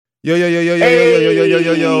Yo.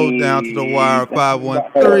 Down to the wire. Hey,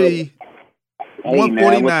 513 man, what's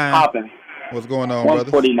 149. popping? What's going on,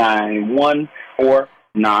 brothers? 149.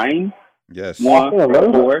 149. Yes.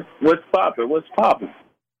 144. What's popping? What's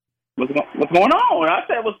going on? I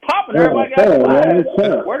said what's popping. Everybody got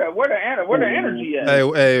quiet. Where the energy at?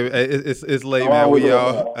 Hey, it's late, man. We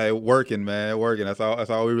all working, man. Working. That's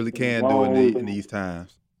all we really can do in these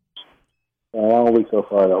times. A long week so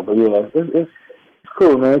far, though. But yeah, it's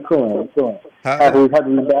cool, man. It's cool. Happy to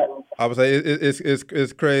be back. I would say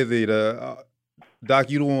it's crazy. Doc,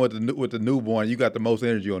 you the one with the newborn. You got the most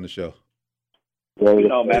energy on the show. Yeah. You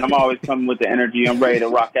know, man, I'm always coming with the energy. I'm ready to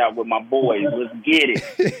rock out with my boys. Let's get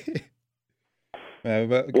it. Man,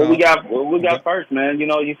 what we got first, man? You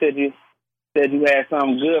know, you said you had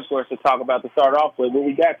something good for us to talk about to start off with. What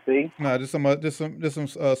we got, see? No, just some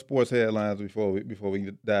sports headlines before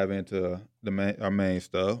we dive into our main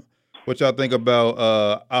stuff. What y'all think about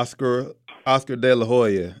Oscar De La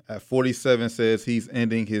Hoya at 47 says he's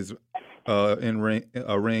ending his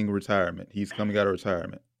ring retirement. He's coming out of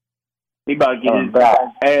retirement. He about to get his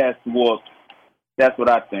ass whooped. That's what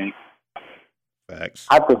I think. Facts.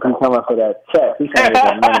 I think he's coming for that check.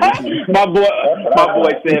 my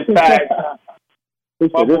boy said facts.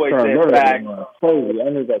 My boy said facts. Crazy. I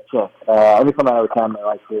need that check. Every time I have a retirement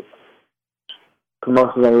like this,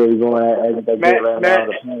 promotions ain't really going as they get right now.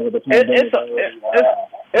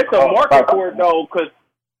 It's a market for it though, because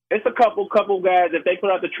it's a couple guys. If they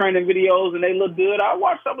put out the training videos and they look good, I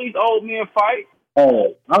watch some of these old men fight.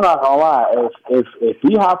 Hey, I'm not gonna lie. If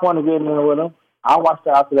you hop on to get in there with him, I'll watch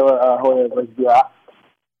the after the Hoya versus Diaz.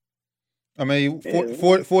 I mean,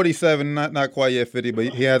 47, not quite yet 50, but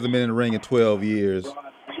he hasn't been in the ring in 12 years.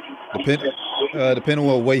 Depending on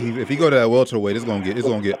what weight if he go to that welterweight, it's gonna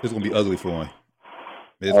be ugly for him.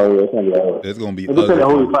 It's gonna be ugly. Depending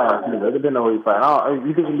on who he's fighting.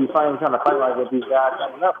 You think he'll be fighting, trying to fight like with these guys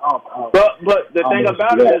coming up? But the thing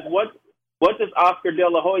about it is, what does Oscar De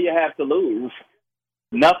La Hoya have to lose?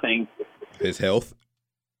 Nothing. His health.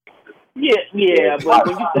 Yeah, but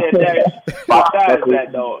when you said that,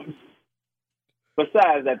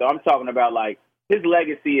 besides that though, I'm talking about like his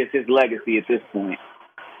legacy is his legacy at this point.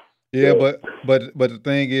 Yeah, but the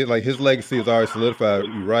thing is, like, his legacy is already solidified.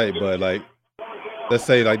 You're right, but like, let's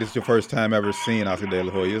say like this is your first time ever seeing Oscar De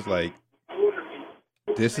La Hoya. It's like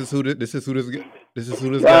this is who this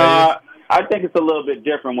guy is. I think it's a little bit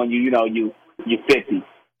different when you're 50.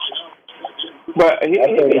 But you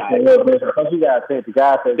gotta think the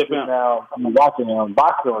guy says now I'm watching him.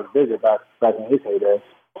 Boxing was bigger back in his heyday.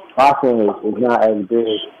 Boxing is not as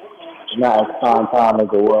big, not as time as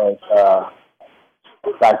it was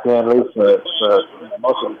back then. At least for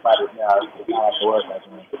most of the fighters now, it's not like it was back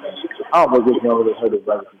then. I don't think it's never really hurt his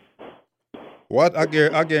legacy. What I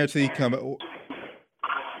guarantee he come.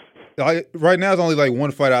 Right now, it's only like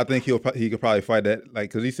one fighter. I think he could probably fight that, like,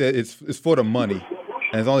 because he said it's for the money.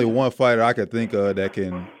 And there's only one fighter I could think of that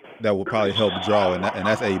would probably help draw, and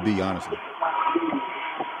that's AB, honestly.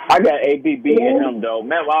 I got AB beating him, though.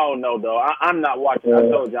 Man, I don't know, though. I'm not watching. I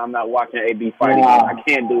told you I'm not watching AB fight again. I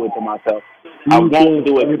can't do it to myself. I won't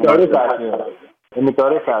do it to myself. Let me throw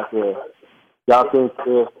this out here. Y'all think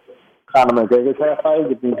if Conor McGregor can fight,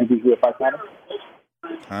 you think he could fight Conor?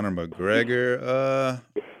 Conor McGregor,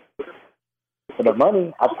 for the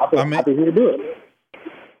money, I think he could do it.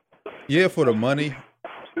 Yeah, for the money.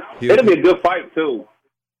 It'll be a good fight, too.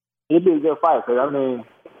 It'll be a good fight, because, I mean,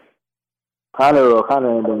 Conor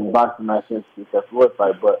ain't been in a boxing match since that Floyd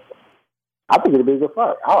fight, but I think it'll be a good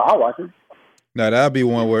fight. I'll watch it. Now, that'd be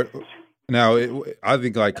one where... Now, I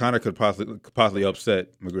think, like, Conor could possibly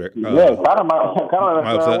upset McGregor. Conor might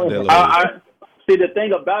upset De La Hoya. See, the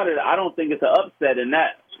thing about it, I don't think it's an upset in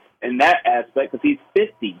that aspect, because he's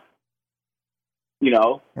 50.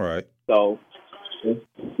 Right. So...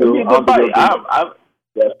 It'll be a good fight.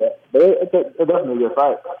 It's definitely a good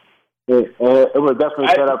fight. It was definitely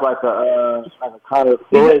set up like a Conor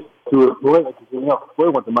Floyd to Floyd, because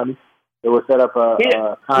Floyd wants the money. It was set up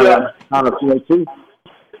Conor Floyd too.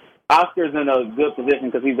 Oscar's in a good position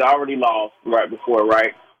because he's already lost right before,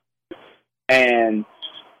 right? And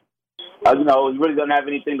he really doesn't have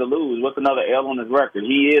anything to lose. What's another L on his record?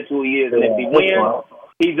 He is who he is, and if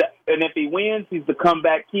he wins, he's the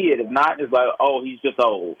comeback kid. If not, it's like, oh, he's just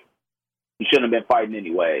old. He shouldn't have been fighting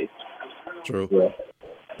anyways. True. Yeah.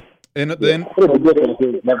 And then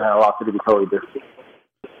never had a loss to be totally different.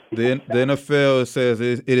 The NFL says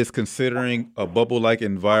it is considering a bubble-like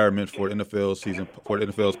environment for the NFL season, for the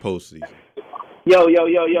NFL's postseason. Yo.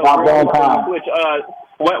 Which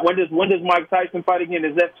when does Mike Tyson fight again?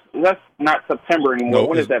 That's not September anymore.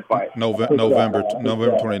 When is that fight? November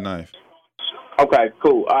 29th. Okay,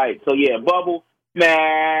 cool. All right, so yeah, bubble.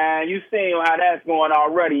 Man, you seen how that's going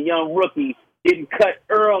already. Young rookie getting cut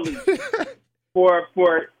early for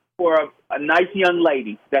a nice young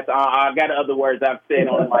lady. That's I got other words I've said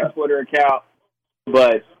on my Twitter account,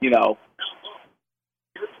 but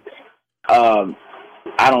I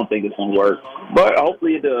don't think it's gonna work. But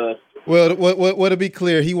hopefully it does. Well, to be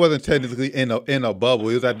clear, he wasn't technically in a bubble.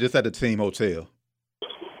 He was just at the team hotel.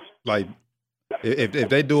 Like if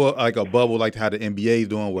they do a bubble like how the NBA is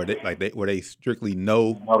doing, where they strictly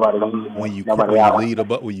know when you leave a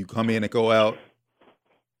bubble, when you come in and go out.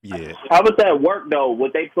 Yeah. How would that work though?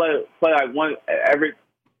 Would they play like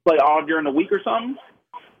play all during the week or something?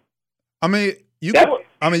 I mean, you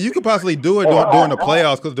could possibly do it during the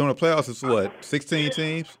playoffs, because during the playoffs it's what, 16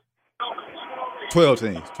 teams, 12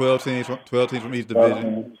 teams from each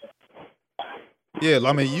division. Yeah,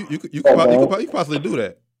 I mean you could possibly do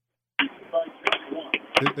that.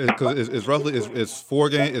 Because it's roughly it's 4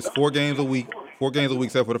 games a week,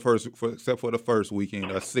 except for the first weekend.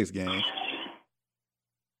 That's 6 games.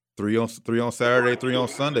 3 on Saturday, 3 on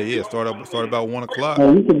Sunday. Yeah, start about 1 o'clock.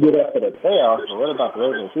 Well, you can do that for the playoffs, but what about the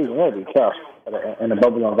regular season? That'd be tough in the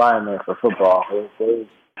bubble environment for football.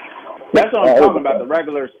 That's what I'm talking about. The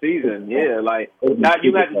regular season, yeah. Like now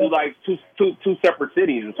you have to do like two separate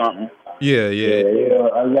cities or something. Yeah.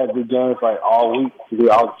 You have to do games like all week to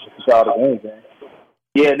do all the games. Man.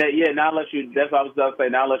 Yeah. Not unless you. That's what I was going to say.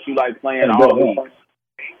 Not unless you like playing all week.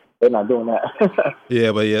 They're not doing that.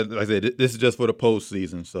 Yeah, but like I said, this is just for the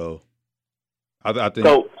postseason, so I think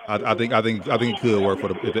it could work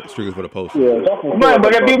strictly for the postseason. Yeah,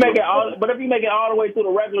 but if you make it all the way through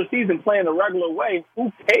the regular season playing the regular way,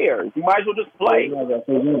 who cares? You might as well just play.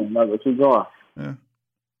 Keep going. Yeah.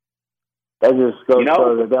 That just goes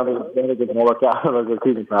for the damage gets more work out of the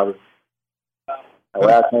season probably. I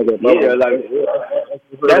thought we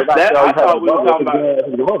were talking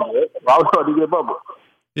about bubble.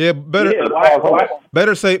 Yeah,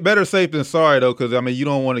 better safe than sorry though, because I mean you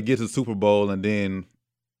don't want to get to the Super Bowl and then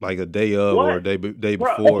like a day of or a day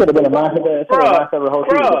before. That should have been a mindset of the whole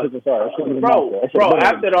season.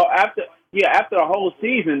 After the whole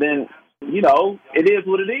season, then it is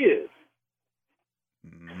what it is.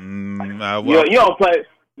 You don't play.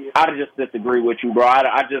 I just disagree with you, bro.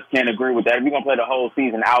 I just can't agree with that. If you're gonna play the whole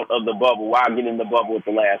season out of the bubble, why get in the bubble at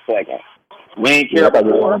the last second? We ain't care about.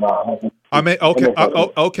 I mean,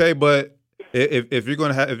 okay, but if you're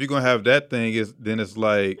gonna have that thing, then it's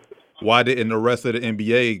like, why didn't the rest of the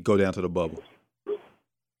NBA go down to the bubble?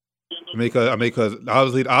 Because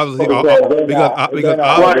obviously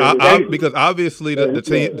the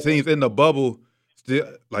teams in the bubble still,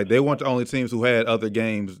 like, they weren't the only teams who had other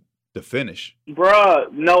games to finish. Bruh,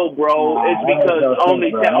 no, bro. It's because only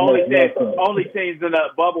teams in the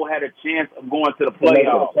bubble had a chance of going to the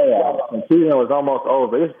playoffs. The season was almost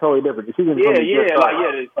over. It's totally different. The season why are you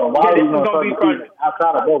going to be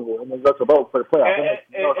outside of bubble and then go to bubble for the playoffs?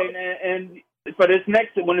 And for this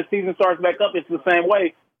next, when the season starts back up, it's the same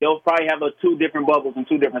way. They'll probably have 2 different bubbles in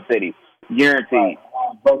 2 different cities, guaranteed.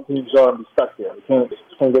 Both teams are going to be stuck there. They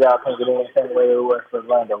can't get out, can't get in, same way it was for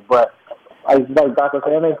Orlando, but. Like Dr.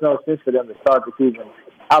 said, it makes no sense for them to start the season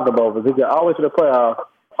out the bowl. If they get all the way to the playoffs,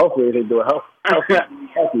 hopefully they do it healthy.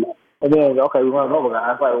 And then, okay, we run over that.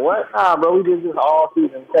 I was like, what? Nah, bro, we did this all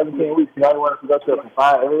season, 17 weeks. Now you want us to go to a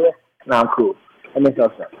confined area? Nah, I'm cool. That makes no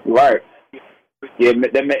sense. Right. Yeah,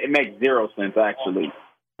 it makes 0 sense, actually.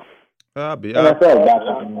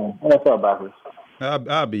 NFL backwards.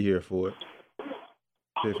 I'll be here for it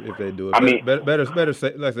if they do it. I mean, better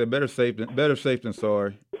safe. Like I said, better safe than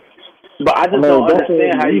sorry. But I just don't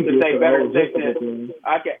understand how you can say better safe than.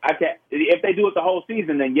 I can't. If they do it the whole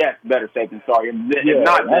season, then yes, better safe than sorry. If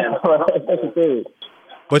not, then.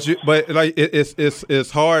 But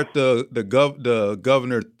it's hard the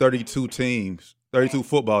governor 32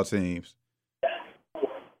 football teams.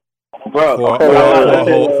 Bro,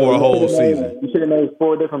 for a whole season. You should have made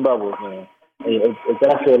 4 different bubbles, man. If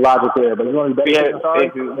that's your logic there, but it's only better than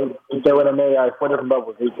sorry. If they would have made 4 different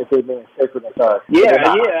bubbles, if they'd been safer than sorry. Yeah.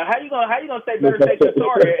 How you gonna say better safe than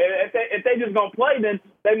sorry? If they just gonna play, then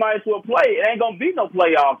they might as well play. It ain't gonna be no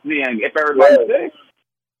playoffs then if everybody's sick.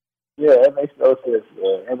 Yeah, that makes no sense.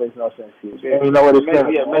 That makes no sense. And you know what it's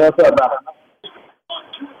saying?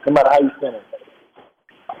 No matter how you spin it.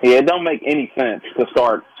 Yeah, it don't make any sense to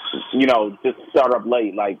start. Just start up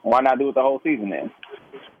late. Like, why not do it the whole season then?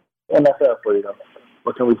 NFL for you, though.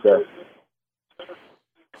 What can we say?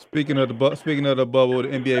 Speaking of the bubble, the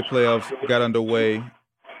NBA playoffs got underway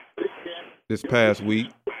this past week.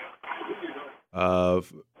 For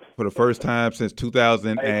the first time since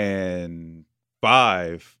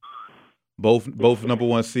 2005, Both number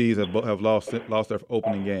one seeds have lost their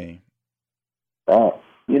opening game.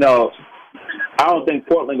 You know, I don't think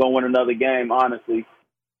Portland gonna win another game, honestly.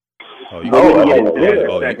 Oh,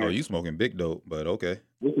 you smoking big dope, but okay.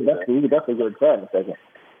 We can definitely go to chat in a second.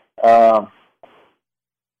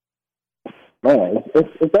 Man,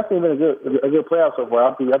 it's definitely been a good playoff so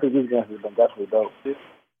far. I think these games have been definitely dope.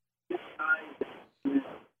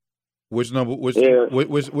 Which number one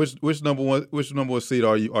seed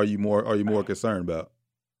are you more concerned about?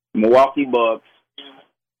 Milwaukee Bucks.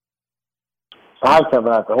 I'm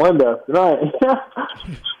coming out the window tonight.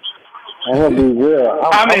 I'm gonna be real.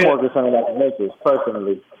 I'm more concerned about the Lakers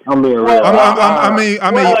personally. I'm being real.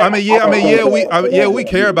 We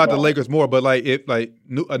care about the Lakers more, but like a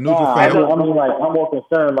neutral fan. I'm more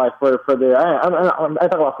concerned for their. I'm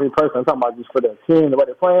talking about for me personally. I'm talking about just for their team, the way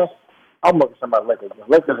they're playing. I'm more concerned about the Lakers. The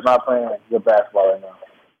Lakers are not playing good basketball right now.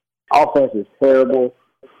 Offense is terrible.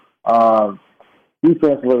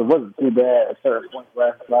 Defense wasn't too bad at certain points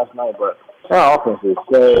last night, but our offense is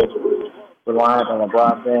so reliant on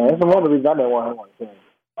LeBron James. That's one of the reasons I didn't want him on the team.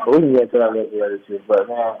 But we can get to that later too. But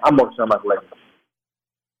man, I'm more concerned about the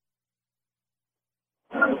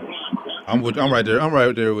I'm Lakers. right there. I'm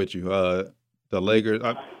right there with you. The Lakers,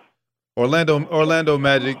 Orlando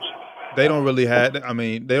Magic. They don't really have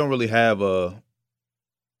a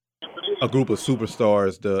group of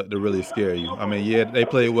superstars to really scare you. I mean, yeah, they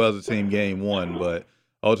played well as a team game one, but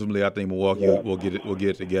ultimately, I think Milwaukee will get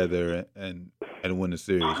it together and win the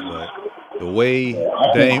series. But the way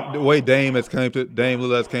Dame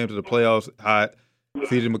Lillard came to the playoffs hot.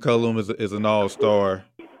 CJ McCollum is an all-star.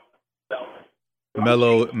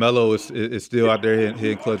 Melo is still out there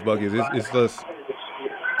hitting clutch buckets. It's just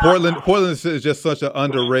Portland is just such an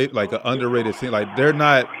underrated team. Like they're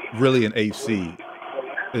not really an 8th seed.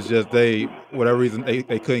 It's just whatever reason they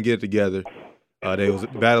couldn't get it together. They was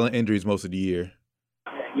battling injuries most of the year.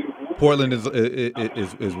 Portland is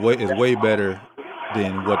way better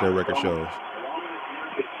than what their record shows.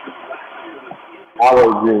 I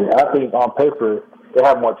would agree. I think on paper they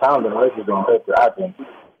have more talent than the Lakers on paper. I think.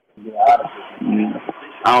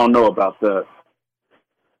 I don't know about that.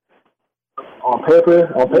 On paper,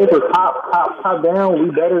 top down,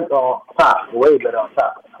 we better on top, way better on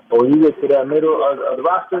top. But when you get to that middle of the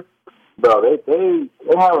roster, bro, they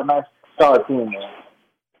have a nice solid team, man.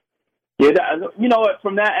 Yeah, you know what?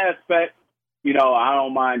 From that aspect, you know, I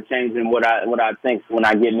don't mind changing what I think when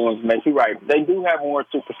I get new information. You're right. They do have more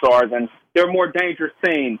superstars, and they're a more dangerous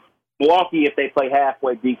team. Milwaukee, if they play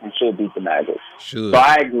halfway decent, should beat the Magic. Should. So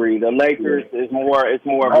I agree. The Lakers is more. It's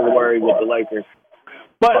more of a worry with the Lakers.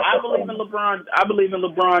 But I believe in LeBron. I believe in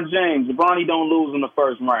LeBron James. LeBron, he don't lose in the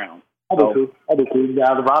first round. I do too. Yeah,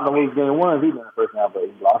 LeBron don't lose game one. He in the first round, but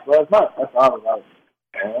he lost last night. That's all I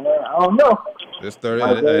don't know. It's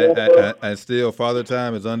 30, and still Father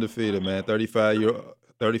Time is undefeated, man.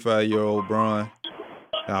 35-year-old Bron.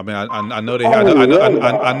 I mean, I know they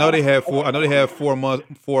had 4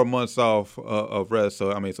 months off of rest.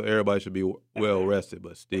 So I mean, so everybody should be well rested,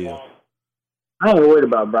 but still. I ain't worried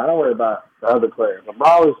about Bron. I'm worried about the other players.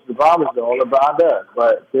 LeBron is doing what LeBron does,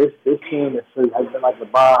 but this team has been like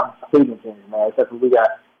LeBron Cleveland team, man. Except for we got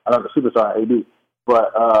another superstar, AD.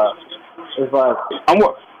 But it's like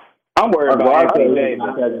I'm worried about Anthony Davis.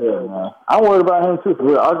 I'm worried about him too. For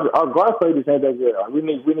real. Our guard play just ain't that good. We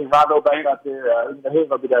need Rondo back out there. He ain't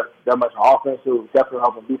gonna be that much on offense. He'll definitely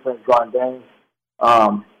help on defense guarding games.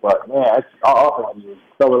 But man, our offense is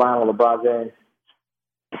so reliant on LeBron James.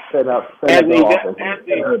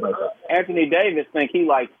 Anthony Davis think he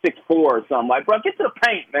like 6'4" or something. Like, bro, get to the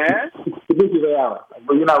paint, man. You're Ray Allen,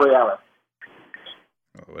 but you're not Ray Allen.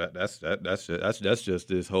 Oh, that's just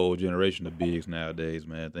this whole generation of bigs nowadays,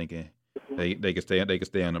 man. Thinking they can stay on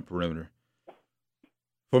the perimeter.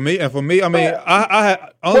 For me, I mean,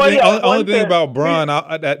 only thing about Bron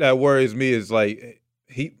that worries me is like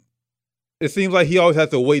it seems like he always has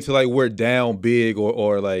to wait till like we're down big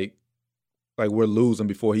or like we're losing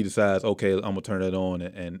before he decides, okay, I'm gonna turn it on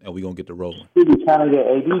and we're gonna get the rolling. He be trying to get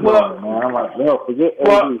AD going, man. I'm like, no, forget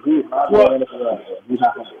AD. He's not going He's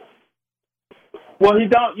not going to. Well,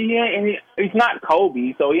 he's not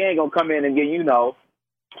Kobe, so he ain't gonna come in and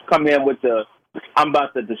come in with the I'm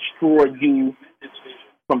about to destroy you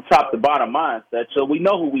from top to bottom mindset. So we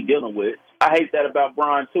know who we dealing with. I hate that about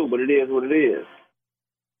Bron too, but it is what it is.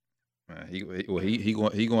 He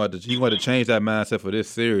going to change that mindset for this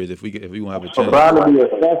series if we gonna have a chance. Bron to be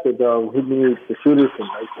effective though, he needs the shooters to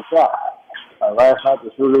make the shot. Last night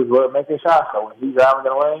the shooters were making shots, so when he's driving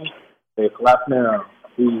in the lane, they collapsing in.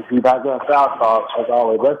 He's not getting foul calls as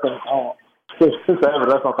always. That's since forever.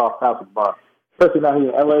 That's not called foul to LeBron. Especially now here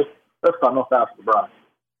in LA. That's called no foul to LeBron.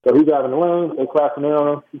 So he's driving the lane, they crashing in on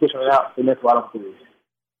him, he's pushing it out, they miss wide open threes.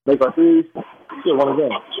 Make our threes, still won the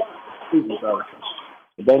game. Easy, brother.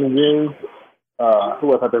 Danny Green,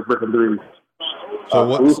 who else out there breaking threes? So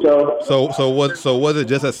was it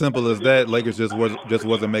just as simple as that? Lakers just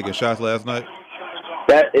wasn't making shots last night.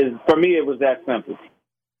 That is, for me, it was that simple.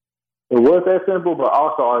 It was that simple, but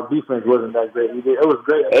also our defense wasn't that great. It was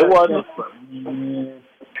great. It wasn't. I mean,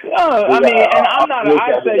 and I'm not.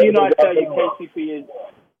 I tell you KCP is.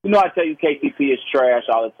 I tell you KCP is trash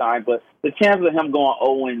all the time. But the chances of him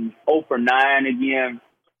going 0 for 9 again,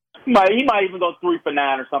 he might even go 3 for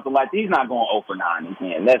 9 or something like that. He's not going 0 for 9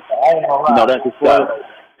 again. That's that's his stuff.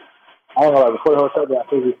 I don't know. Before the whole shutdown, I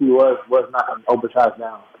think he was not going to open shots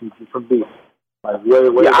down. He's from deep. Like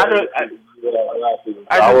way. I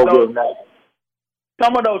will give him that.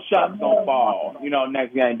 Some of those shots gonna fall.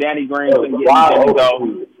 Next game, Danny Green can go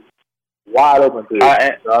wide open three.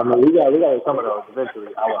 I mean, we got some of those eventually.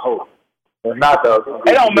 I would hope. If not, though,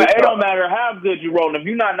 it don't matter how good you roll. If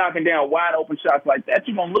you're not knocking down wide open shots like that,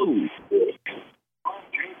 you're gonna lose. Yeah.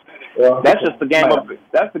 That's just the game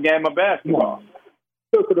of basketball.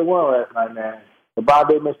 Still could have won last night, man.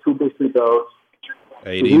 LeBron missed 2 big free throws.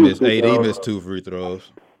 AD missed 2 free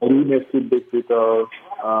throws. AD missed 2 big free throws.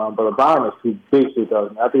 But LeBron missed 2 big free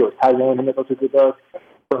throws. I think it was Tyson who missed those 2 free throws.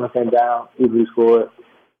 Putting him down, easily scored.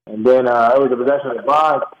 And then it was a possession of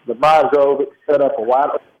LeBron. LeBron drove it, set up a wide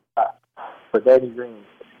open shot for Danny Green.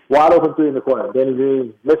 Wide open 3 in the corner. Danny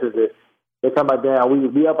Green misses it. They come back down.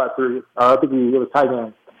 We up by 3. I think it was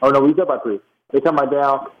Tyson. Oh, no, we up by 3. They come back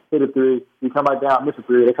down, hit a 3. We come back down, miss a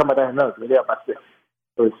 3. They come back down another 3. They up by 6.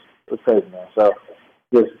 It was crazy, man. So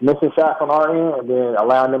just missing shots on our end and then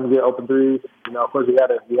allowing them to get open 3s. Of course, we had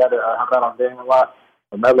to help out on Dame a lot.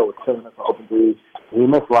 But Melo was killing us on open 3s. He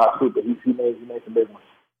missed a lot too, but he made some big ones.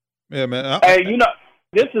 Yeah, man. Hey,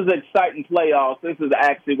 this is exciting playoffs. This is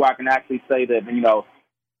actually where I can actually say that I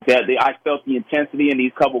felt the intensity in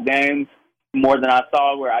these couple games more than I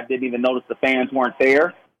saw, where I didn't even notice the fans weren't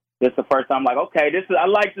there. This is the first time I'm like, okay, I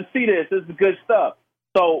like to see this. This is good stuff.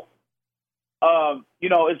 So,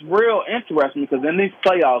 it's real interesting because in these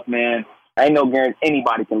playoffs, man, I ain't no guarantee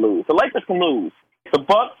anybody can lose. The Lakers can lose. The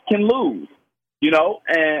Bucks can lose.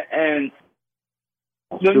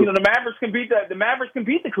 And the Mavericks can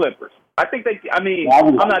beat the Clippers. I think I'm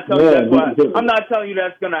not telling you that, but I'm not telling you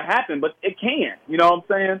that's going to happen, but it can. You know what I'm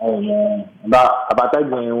saying? Oh man, about that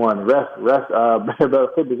game 1, rest. Oh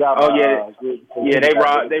yeah, they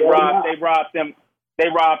robbed them. They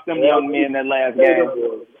robbed them young men that last game.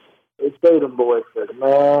 They stayed them boys,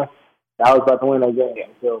 man. I was about to win that game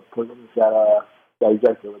until Porzingis got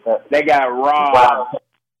ejected with that. They got robbed.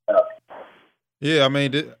 Yeah, I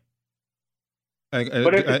mean.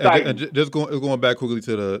 And just going back quickly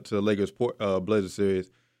to the Lakers Blazers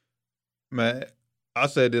series, man. I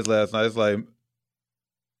said this last night. It's like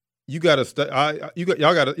you gotta stop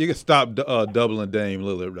doubling Dame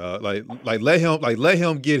Lillard, dog. Like let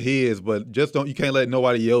him get his, but just you can't let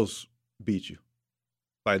nobody else beat you.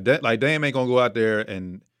 Like Dame ain't gonna go out there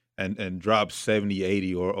and drop 70,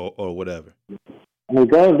 80 or whatever. I mean,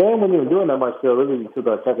 Dame wasn't even doing that much still. Really to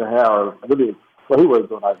the second half. Really, well, he was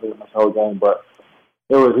doing that pretty much the whole game, but.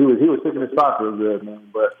 He was taking his spots real good, man.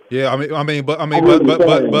 But yeah, but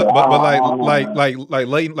like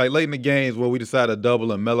late in the games where we decided to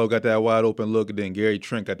double and Melo got that wide open look, and then Gary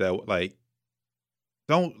Trent got that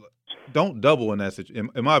don't double in that situation.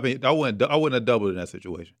 In my opinion, I wouldn't have doubled in that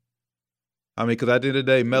situation. I mean, because at the end of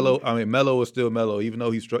the day, Melo is still Melo, even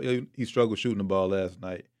though he struggled shooting the ball last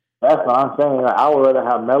night. That's what I'm saying. Like, I would rather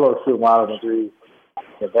have Melo shoot wide open 3s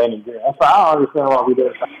than Danny Green. That's why I don't understand why we did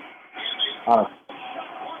it.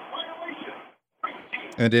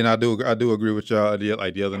 And then I do agree with y'all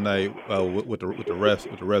like the other night with the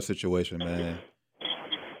refs situation, man.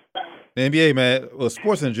 The NBA, man, well,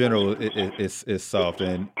 sports in general is soft,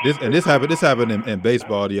 and this happened in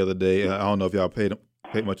baseball the other day. I don't know if y'all paid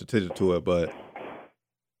much attention to it, but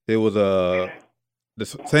it was the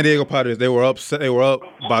San Diego Padres. They were up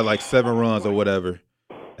by like 7 runs or whatever,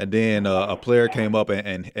 and then a player came up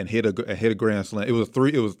and hit a grand slam. It was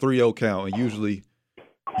 3-0 count, and usually.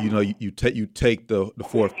 You take the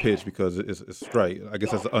 4th pitch because it's strike. I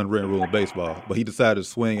guess that's an unwritten rule in baseball. But he decided to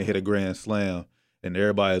swing and hit a grand slam, and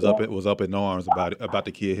everybody was up in arms about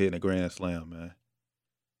the kid hitting a grand slam, man.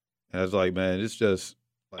 And I was like, man, it's just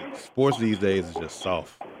like sports these days is just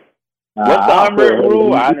soft. What's the unwritten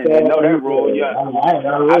rule? I didn't even know that rule. Yeah, I didn't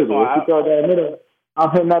know that rule. You throw that in the middle, I'm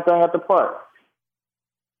hitting that thing at the park.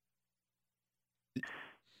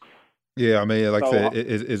 Yeah, I mean, like I said,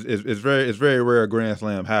 it's very rare a grand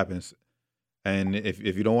slam happens, and if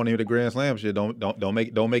you don't want to hit a grand slam, shit, don't make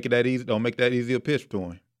it that easy. Don't make that easy a pitch to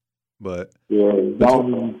him. But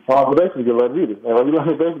Paul basically get letter either. You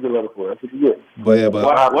don't basically get letter for it. That's what you get. But yeah, but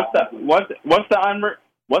what's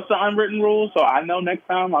the unwritten rule? So I know next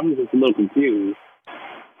time. I'm just a little confused.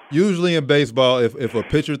 Usually in baseball, if a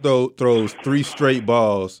pitcher throws 3 straight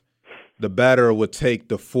balls, the batter would take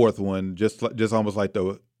the 4th one, just almost like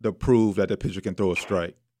the prove that the pitcher can throw a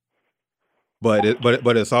strike. But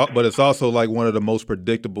it's also like one of the most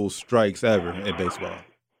predictable strikes ever in baseball.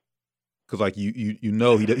 Because like you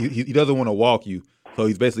know he doesn't want to walk you, so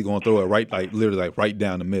he's basically going to throw it literally right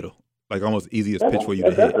down the middle, like almost easiest pitch for you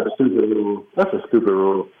to hit. That's a stupid rule. That's a stupid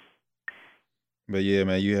rule. But yeah,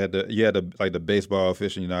 man, you had the baseball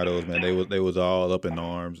aficionados, man. They was all up in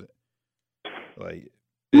arms, like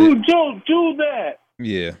do that.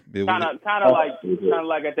 Yeah, kind of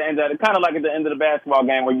like at the end of the basketball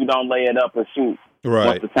game where you don't lay it up or shoot right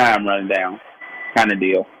once the time runs down, kind of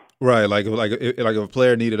deal. Right, like if a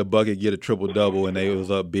player needed a bucket, get a triple-double, and they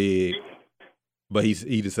was up big, but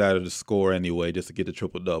he decided to score anyway just to get the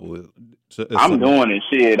triple-double. I'm doing it,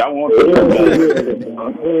 shit. I want to.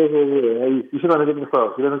 You should not get this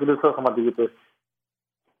close. You don't get this close. I'm about to get this.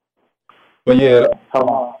 But yeah,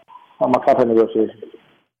 how my contract negotiation.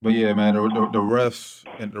 But yeah, man, the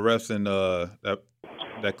refs and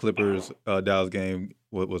that Clippers Dallas game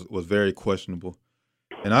was very questionable.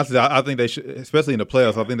 And I think they should, especially in the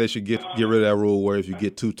playoffs, I think they should get rid of that rule where if you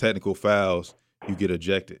get 2 technical fouls, you get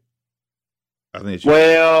ejected. I think it should.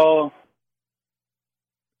 Well,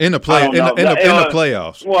 in the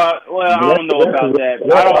playoffs. Well, I don't know about that.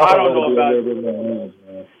 I don't know about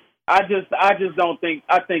it. I just don't think.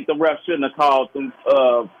 I think the refs shouldn't have called them.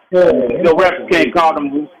 The refs can't call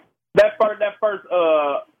them. That first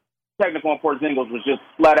technical on Porzingis was just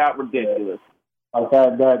flat out ridiculous. Like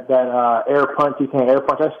that air punch, you can't air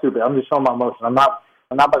punch. That's stupid. I'm just showing my emotion. I'm not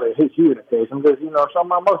about to hit you in the face. I'm just showing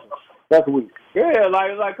my emotion. That's weak. Yeah,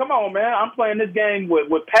 like come on, man. I'm playing this game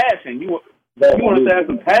with passion. You want us to have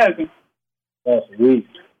some passion. That's weak.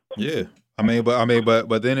 Yeah,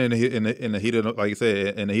 but then in the heat of, like you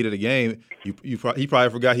said, in the heat of the game, he probably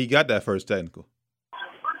forgot he got that first technical.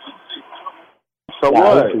 So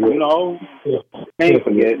what? Can't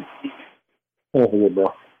forget. Can't forget,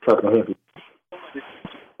 bro. Trust me.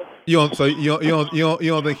 You don't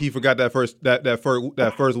think he forgot that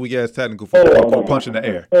first weak ass technical for punching the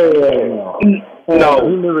air? No. He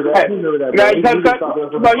remember that.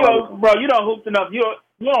 Bro, you don't hoop enough. You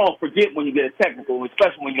don't forget when you get a technical,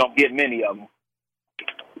 especially when you don't get many of them.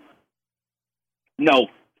 No,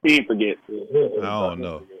 he didn't forget. I don't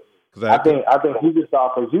know. I think he just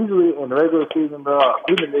thought, because usually in the regular season, bro,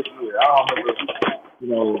 even this year, I don't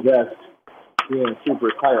remember, that's being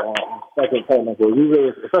super tight on second technical. Usually,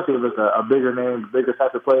 especially if it's a bigger name, bigger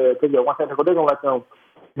type of player, if they get one technical, they're going to let them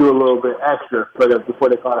do a little bit extra before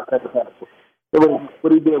they call it second technical.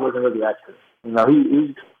 What he did wasn't really extra.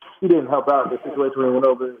 He didn't help out the situation when he went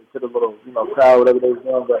over to the little, crowd, whatever they was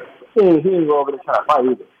doing, but he didn't go over there trying to fight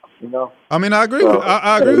either. I mean, I agree.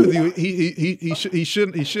 I agree with you. He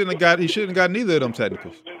shouldn't have got neither of them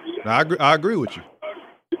technicals. Now, I agree with you.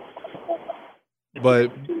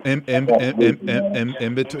 But in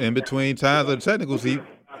between times of the technicals, he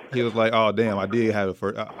was like, "Oh damn, I did have a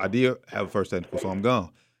first technical, so I'm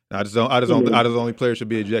gone." Now, I just don't think only player should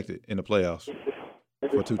be ejected in the playoffs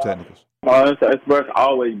for 2 technicals. Oh, it's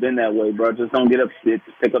always been that way, bro. Just don't get up, just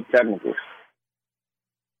pick up technicals.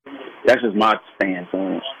 That's just my stance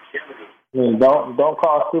on it. I mean, don't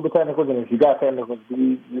call super technicals, and if you got technicals,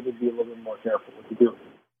 you need to be a little bit more careful what you do.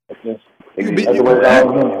 You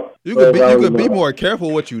could be more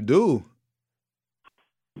careful what you do.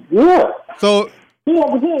 Yeah. So if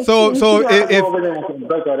over there and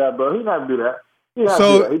break that up, bro, he not do that. He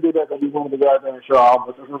did that because he wanted to go out there and show off.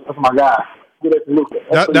 That's my guy.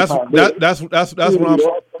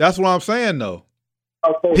 That's what I'm saying though.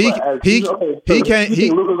 Okay, he can't.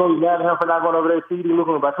 Luka's gonna be mad at him for not going over there. CD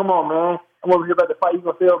Luka like, come on, man, I'm over here about to fight. You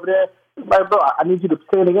gonna stay over there? Like, bro, I need you to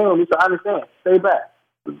stay in the game with me, so I understand. Stay back.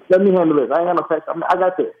 Let me handle this. I ain't got no text. I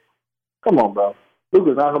got this. Come on, bro.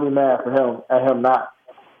 Luka's not gonna be mad at him not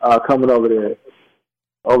coming over there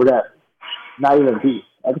over that. Not even peace.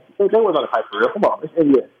 They was on the fight for real. Come on, it's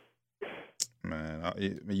NBA. Man,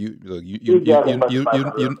 you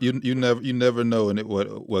never know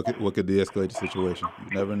what could de-escalate the situation.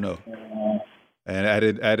 You never know. And at the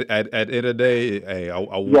end of the day, hey, I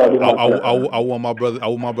want my brother. I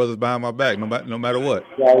want my brothers behind my back, no matter what.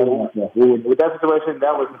 Yeah, with that situation,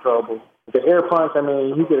 that was controllable. With the air punch, I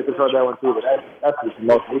mean, he could have controlled that one too, but that's just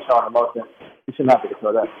emotion. He's showing emotion. He shouldn't have to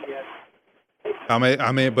control that.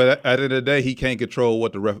 I mean, but at the end of the day, he can't control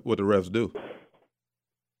what the refs do.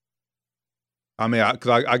 I mean,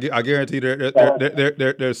 because I guarantee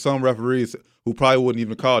there's some referees who probably wouldn't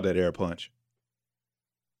even call that air punch.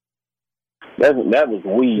 That was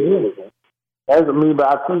weird. Yeah. That's me, but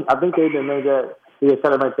I think they didn't make that. They try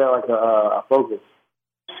to make that like a focus.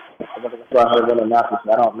 I think that's why I heard them announcing.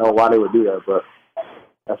 I don't know why they would do that, but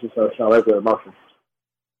that's just showing regular emotion.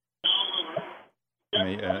 I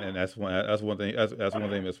mean, and that's one thing. That's one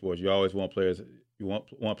thing in sports. You always want players. You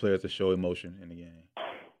want players to show emotion in the game.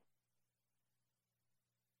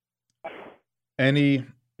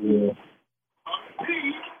 Yeah.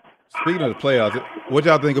 Speaking of the playoffs, what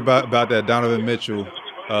y'all think about that Donovan Mitchell? Who's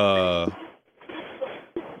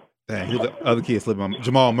the other kid slipping on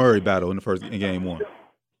Jamal Murray battle in game one?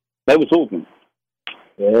 They was hooping.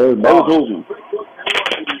 Yeah, they was hooping.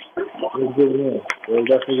 It was good win. It was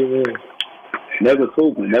definitely good win. They was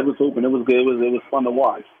hooping. It was good. It was fun to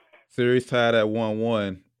watch. Series tied at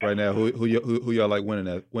 1-1 right now. Who y'all like winning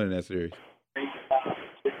that series?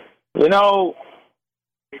 You know,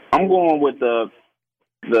 I'm going with the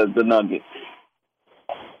Nuggets.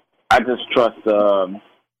 I just trust. When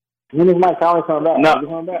is Mike Conley coming back? No. Is he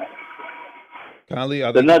coming back? Conley,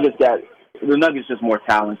 the Nuggets just more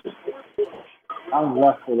talented. I'm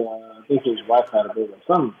left with I think his wife had a baby.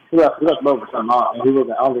 He left over something on, and he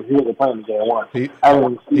wasn't playing the game one.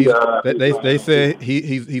 They said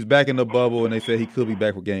he's back in the bubble, and they said he could be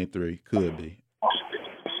back for game 3. Could be.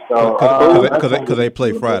 Because they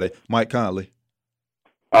play Friday. Mike Conley.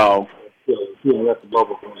 Oh. He left the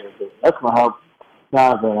bubble for a little bit. That's gonna help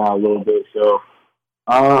Donovan out a little bit. So,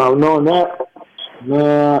 knowing that,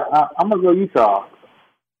 man, I'm gonna go Utah.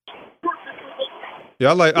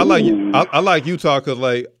 Yeah, I like Utah because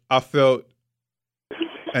like I felt,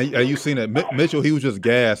 and you seen that Mitchell, he was just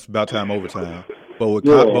gassed about time overtime. But when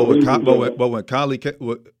Conley,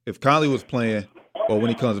 if Conley was playing, or when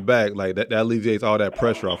he comes back, like that alleviates all that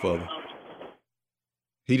pressure off of him.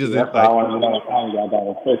 He just that's like. I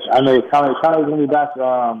know Conley's gonna be back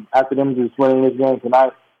after them just winning this game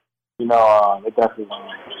tonight. You know, it definitely.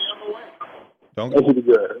 It should be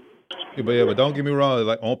good. But don't get me wrong.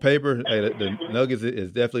 Like on paper, hey, the Nuggets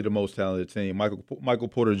is definitely the most talented team. Michael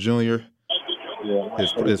Porter Jr. Yeah,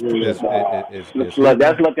 that's looking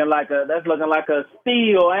like a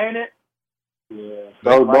steal, ain't it? Yeah.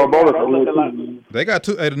 They got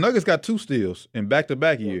two. Hey, the Nuggets got 2 steals in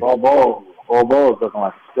back-to-back years. Ball looking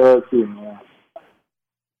like a stud too, man.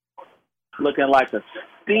 Looking like a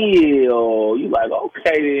steal. You like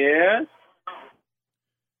okay then?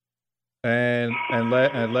 And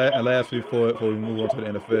lastly, before we move on to the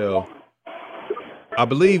NFL, I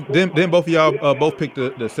believe then both of y'all both picked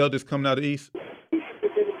the Celtics coming out of the East.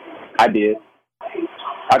 I did.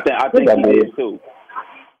 I think he did too.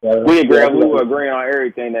 We were agreeing on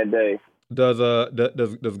everything that day.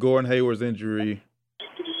 Does Gordon Hayward's injury?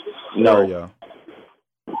 No. Y'all?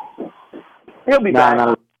 He'll be back.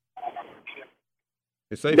 No.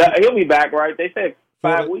 He'll be back, right? They said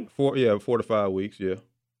 5 weeks. 4 to 5 weeks. Yeah.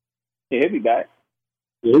 Yeah, he'll be back.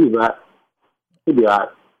 Yeah, he'll be back. He'll be all right.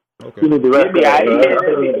 Okay. He need the rest. He'll be all right.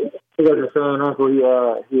 He got the same uncle.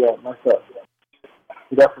 He messed up.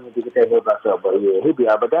 He definitely need to get that back up, but yeah, he'll be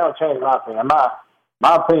all right. But that don't change my opinion.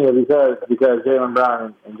 My opinion because Jaylen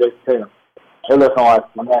Brown and Jason Tatum, they look like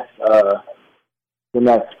the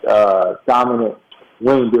next dominant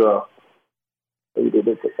wing duo. They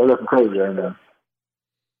looking crazy right now.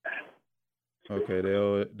 Okay,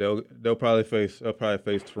 they'll probably face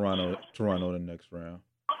Toronto in the next round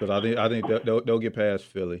because I think they'll get past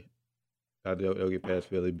Philly. They'll get past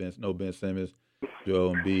Philly. Ben Simmons,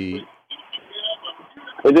 Joel Embiid.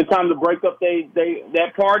 Is it time to break up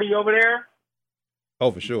that party over there?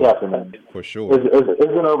 Oh, for sure. Definitely. For sure. It's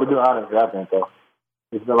been overdue, honestly, I think, though.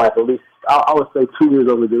 It's been like at least, I would say 2 years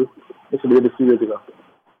overdue. It should be just 2 years ago.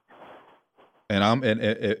 And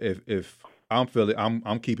if I'm Philly,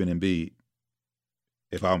 I'm keeping Embiid.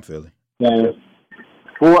 If I'm Philly. Yeah.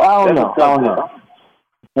 Well, I don't know.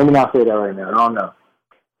 Let me not say that right now. I don't know.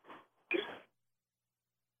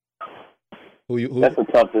 Who? That's a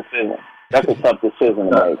tough decision. That's a tough decision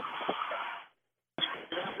to make.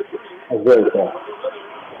 It's very tough.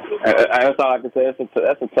 That's all I can say. That's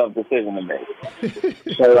a tough decision to make.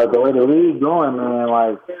 So, like, the way the league's going, man,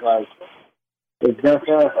 like if Ben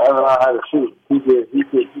Simmons ever learn how to shoot, he could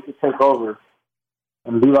take over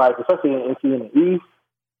and be like, especially if he's in the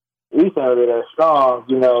East area that's strong,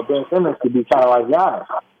 you know, Ben Simmons could be kind of like Giannis.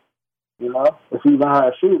 You know, if he learn how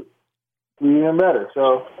to shoot, he's even better.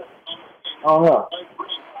 So, I don't know.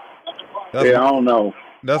 I don't know.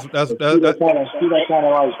 That's kind of like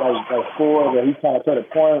score that he kind of put a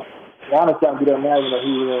point. Giannis got to do that now, you know,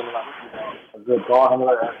 he's really like a good ball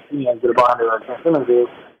handler. He has a good ball handler like Ben Simmons is.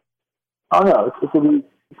 I don't know.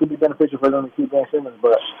 It could be beneficial for them to keep Ben Simmons,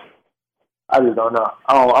 but I just don't know.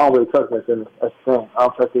 I don't really trust Ben Simmons. That's the thing. I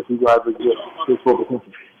don't trust if he's going to get his full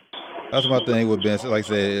potential. That's my thing with Ben. Like I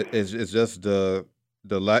said, it's just the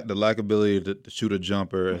lack ability to shoot a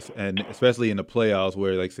jumper, and especially in the playoffs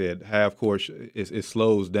where, like I said, half court it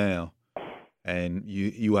slows down, and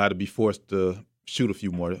you had to be forced to shoot a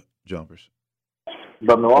few more jumpers.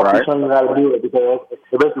 But Milwaukee's showing you how to do it because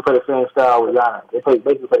they basically play the same style with Giannis. They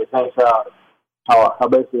basically play the same style how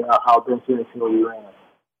Ben Simmons usually ran.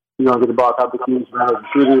 You're going to get the ball top of the key, run as a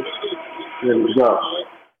shooter, then you go.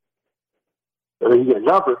 But if you get a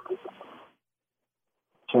jumper,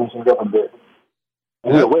 change things up a bit.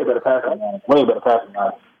 And he's a way better passer than Giannis. Way better passer than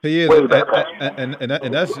Giannis. He is,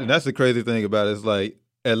 and that's the crazy thing about it. It's like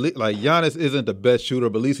at least like Giannis isn't the best shooter,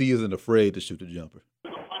 but at least he isn't afraid to shoot the jumper.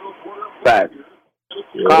 Fact.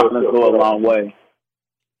 Confidence go a long way.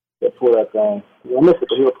 He'll pull that thing. I miss it,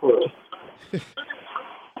 but he'll pull it.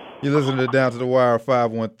 You're listening to Down to the Wire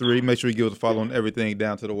 513. Make sure you give us a follow on everything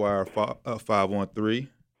Down to the Wire 513.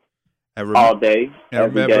 All day, and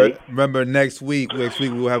every day. Remember, next week we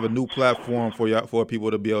will have a new platform for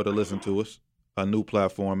people to be able to listen to us. A new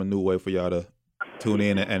platform, a new way for y'all to tune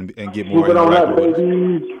in and get more interactive with us.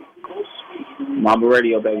 Mamba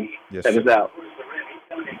Radio, baby. Yes, check us out.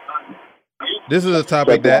 This is a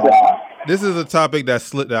topic that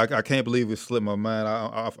slipped. That I can't believe it slipped my mind.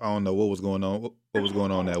 I don't know what was going on. What was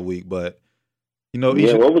going on that week, but what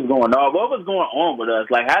was going on? What was going on with us?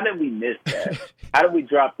 Like, how did we miss that? How did we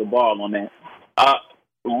drop the ball on that?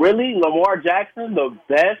 Really, Lamar Jackson, the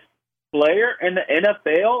best player in the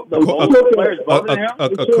NFL. The most players voted him.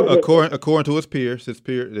 According to his peers, is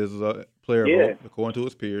a player vote. According to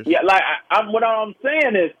his peers. Yeah, like what I'm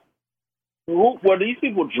saying is, were these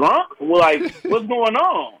people drunk? Like, what's going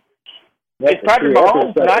on? Is Patrick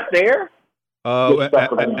Mahomes not there?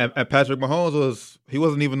 And Patrick Mahomes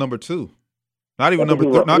wasn't even number 2. Not even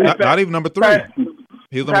number not even number 3.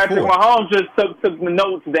 He was number 4. Patrick Mahomes just took the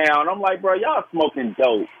notes down. I'm like, bro, y'all smoking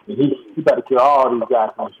dope. He better kill all these guys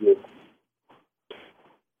on shit.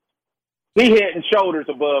 He head and shoulders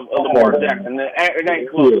above Lamar Jackson. It ain't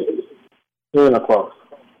close. It ain't close.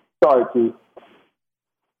 Sorry, Keith.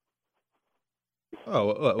 I'm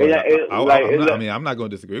not going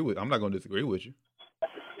to disagree with. I'm not going to disagree with you.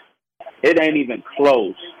 It ain't even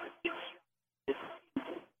close.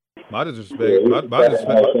 My disrespect.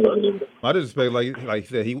 Like he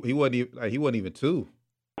said, he wasn't even 2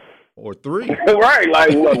 or 3. Right?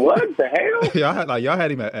 Like what the hell? y'all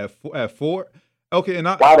had him at 4. Okay, and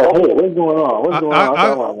why the hell? What's going on?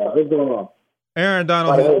 What's going on? Aaron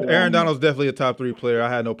Donald's definitely a top 3 player. I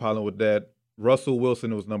had no problem with that. Russell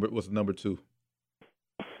Wilson was number 2.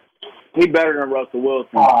 He better than Russell Wilson.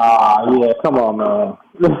 Yeah, come on, man.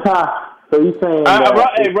 So you saying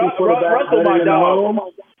Russell my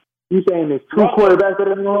dog? You saying there's 2 quarterbacks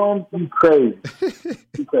better than Mahomes? You crazy?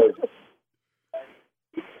 You crazy?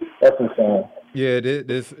 That's insane. Yeah,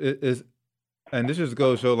 this is, and this just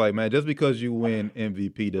goes to show, like, man, just because you win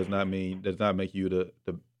MVP does not make you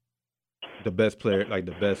the best player, like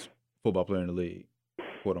the best football player in the league,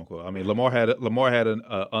 quote unquote. I mean, Lamar had an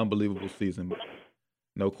unbelievable season,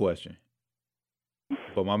 no question.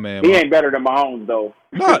 But my man, he ain't better than Mahomes though.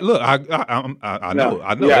 No, look, I know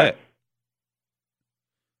that.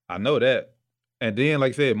 I know that. And then,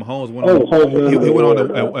 like I said, Mahomes went on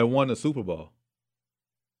and won the Super Bowl.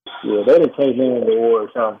 Yeah, they didn't change name of the award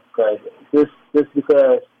or something. Just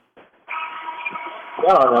because,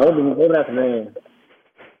 I don't know, maybe not the name.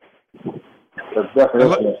 The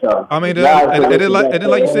definition of something. I mean, and then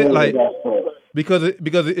like you said, like because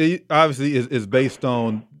it obviously is based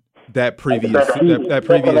on that previous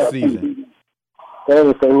season. They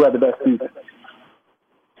would say who had the best season.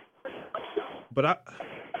 But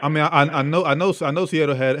I know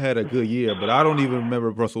Seattle had a good year, but I don't even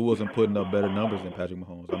remember Russell Wilson putting up better numbers than Patrick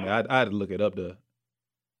Mahomes. I mean, I had to look it up to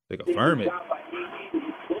confirm it.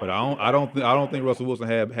 But I don't think Russell Wilson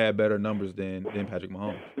had better numbers than Patrick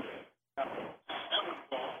Mahomes.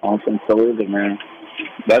 I don't think so either, man.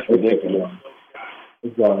 That's ridiculous.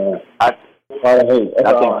 Why the hate?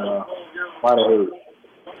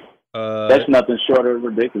 That's nothing short of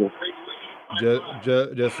ridiculous.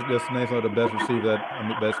 Just name some of the best receivers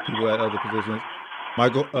best people at other positions.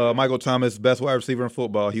 Michael Thomas, best wide receiver in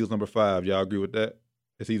football. He was number 5. Y'all agree with that?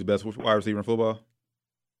 Is he the best wide receiver in football?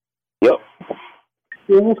 Yep.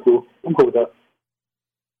 Yeah, that's cool. I'm cool with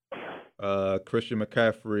that. Christian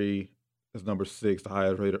McCaffrey is number 6, the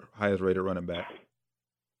highest rated running back.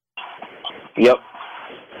 Yep.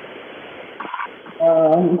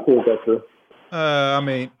 I'm cool with that too. I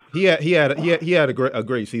mean, he had a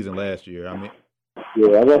great season last year. I mean,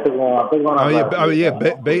 Yeah, I guess they're going.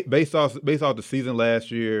 Based off the season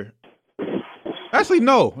last year. Actually,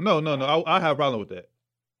 no. I have a problem with that.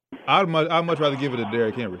 I'd much rather give it to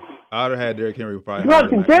Derrick Henry. I'd have had Derrick Henry probably.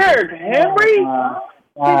 Look, Derrick Henry.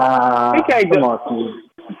 He can't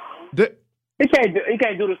do. He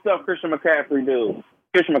can't do the stuff Christian McCaffrey do.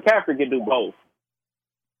 Christian McCaffrey can do both.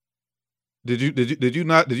 Did you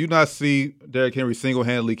not see Derrick Henry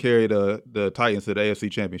single-handedly carry the Titans to the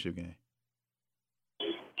AFC Championship game?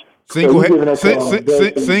 Single-handedly. Based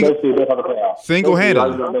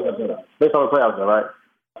on the playoffs, though, right?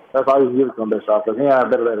 That's all he's giving them based off because he had a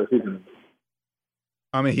better season.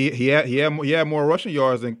 I mean, he had more rushing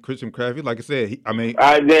yards than Christian McCaffrey. Like I said, who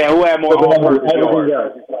had more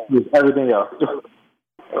yards? Everything else.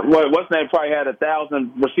 What's name probably had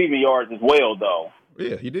 1,000 receiving yards as well, though.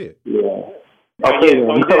 Yeah, he did. Yeah. Yes. He didn't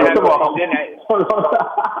want to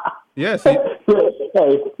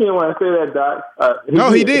say that, Doc. No,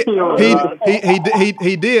 he did.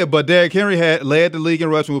 He did. But Derrick Henry led the league in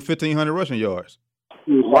rushing with 1,500 rushing yards.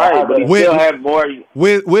 Right, but he still had more.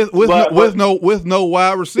 With no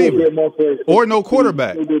wide receiver or no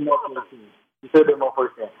quarterback. He did more for his team. Okay,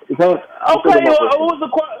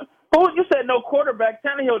 who you said no quarterback?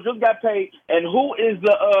 Tannehill just got paid, and who is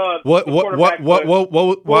the Why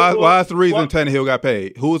is the reason Tannehill got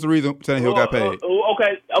paid? Who is the reason Tannehill got paid?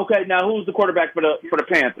 Okay. Now who's the quarterback for the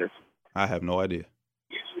Panthers? I have no idea.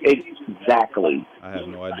 Exactly. I have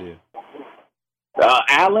no idea.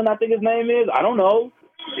 Allen, I think his name is. I don't know.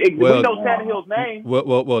 We know Tannehill's name.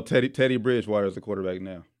 Well, Teddy Bridgewater is the quarterback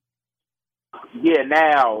now. Yeah,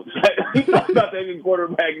 now he's not the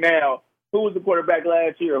quarterback now. Who was the quarterback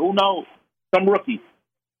last year? Who knows? Some rookie.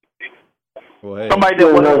 Well, hey. Somebody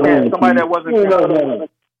that wasn't.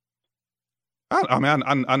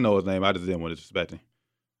 I know his name. I just didn't want to disrespect him.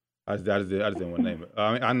 I just didn't want to name it.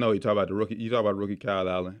 I mean, I know you talk about the rookie. You talk about rookie Kyle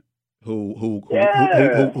Allen, who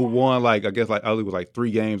won I think it was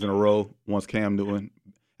 3 games in a row once Cam Newton,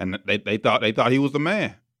 and they thought he was the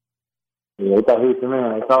man. Yeah, they thought he was the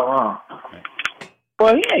man. They thought wrong.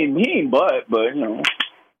 Well, he ain't but you know.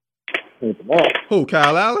 He's the man. Who,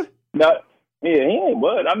 Kyle Allen? No, yeah, he ain't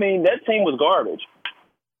but. I mean, that team was garbage.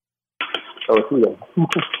 Oh,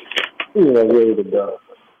 he was really the best.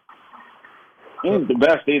 He was the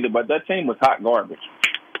best either, but that team was hot garbage.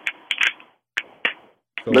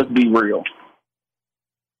 So, let's be real.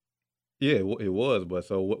 Yeah, it was, but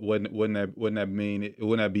so wouldn't that mean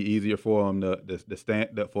wouldn't that be easier for him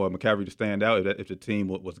for McCaffrey to stand out if the team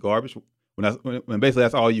was garbage? When basically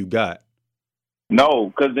that's all you got. No,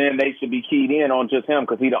 because then they should be keyed in on just him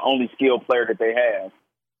because he's the only skilled player that they have.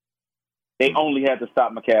 They only had to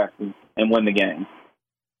stop McCaffrey and win the game,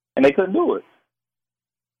 and they couldn't do it.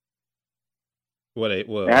 They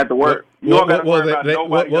had to work. They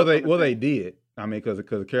did. I mean, because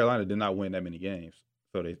Carolina did not win that many games,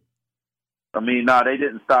 so they. I mean, they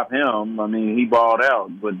didn't stop him. I mean, he balled out,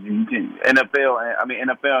 but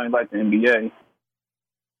NFL ain't like the NBA.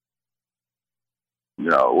 You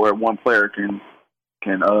know, where one player can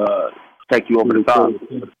take you over the top.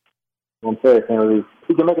 One player can really,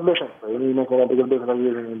 he can make a difference. He can make a big difference in the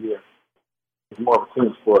NBA. It's more of a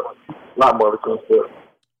team sport. A lot more of a team sport.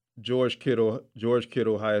 George Kittle,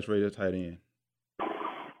 highest rated tight end.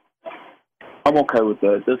 I'm okay with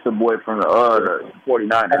that. This is a boy from the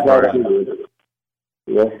 49ers. Right?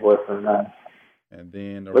 Yes, boy from the 49ers. And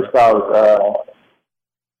then that's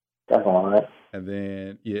all right. And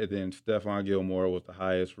then Stephon Gilmore was the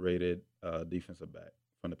highest rated defensive back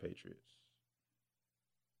from the Patriots.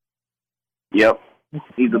 Yep,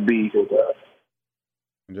 he's a beast.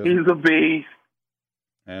 He's a beast.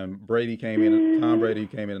 And Tom Brady came in at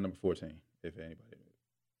number 14, if anybody.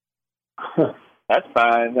 That's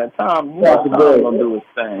fine. That Tom gonna do his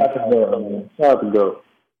thing. Shout to go.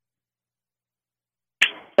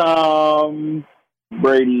 Tom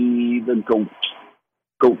Brady, the GOAT.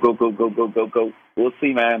 Go. We'll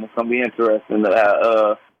see, man. It's gonna be interesting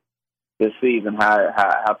this season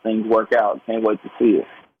how things work out. Can't wait to see it.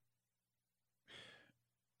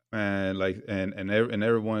 Man, and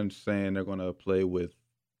everyone's saying they're gonna play with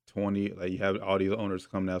 20. Like you have all these owners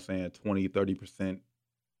coming out saying 20-30%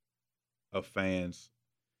 of fans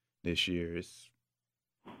this year.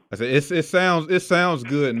 It sounds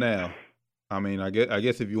good now. I mean, I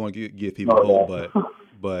guess if you want to give people hope,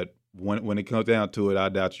 but when it comes down to it, I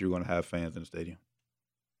doubt you're going to have fans in the stadium.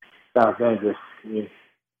 Sounds dangerous. Yeah.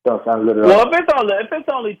 Don't sound good at all. Well, if it's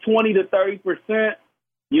only 20 to 30%,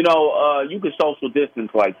 you know, you can social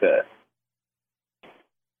distance like that.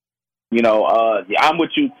 You know, I'm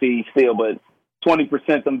with you, T, still, but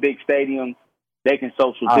 20% them big stadiums, they can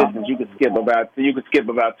social distance. You could skip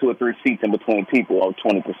about 2 or 3 seats in between people of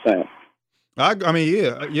 20%. I mean,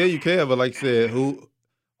 yeah, you can. But like you said,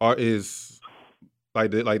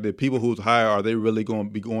 the people who's higher, are they really going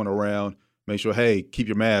to be going around? Make sure, hey, keep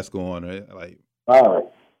your mask on, right? Like, all right.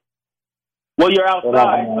 Well, you're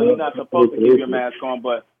outside, so you're not supposed to keep your mask on.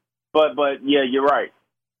 But yeah, you're right.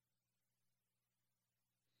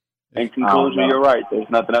 In conclusion, you're right. There's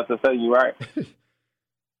nothing else to say. You're right.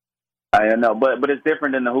 I know, but it's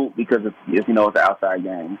different than the hoop because it's an outside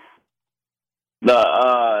game.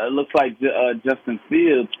 It looks like Justin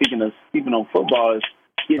Fields, speaking of football, is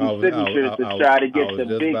getting signatures to try to get the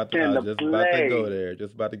Big Ten to play.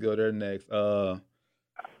 Just about to go there next.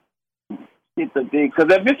 Get the big,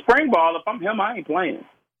 because if it's spring ball, if I'm him, I ain't playing.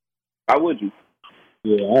 Why would you?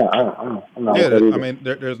 Yeah, I'm not. Yeah, I mean,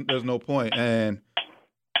 there's no point. And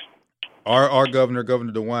our Governor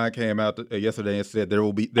DeWine, came out yesterday and said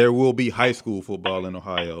there will be high school football in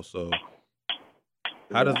Ohio. So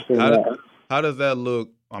how does that look?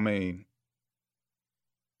 I mean,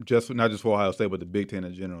 not just for Ohio State, but the Big Ten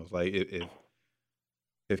in general. It's like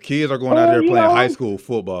if kids are going out there playing high school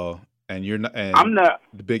football, and you're not, and I'm not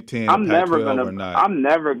the Big Ten, Pac-12 or not. I'm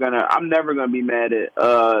never gonna be mad at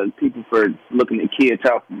people for looking at kids'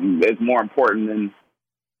 health as more important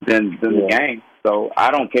than the game. So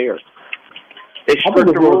I don't care. It's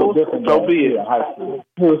strict rules, so be it. High school.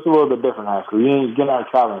 It's a little bit different high school. You're not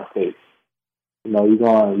traveling states. You're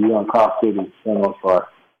going cross cities for the most part.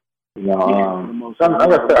 Right.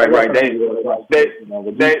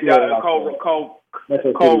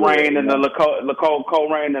 Cole Rain and the Lakota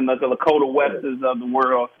Wests of the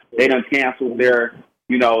world, they done canceled their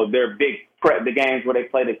big the games where they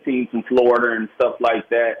play the teams from Florida and stuff like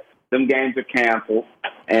that. Them games are canceled,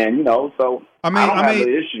 and so I don't have the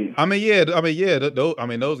issue.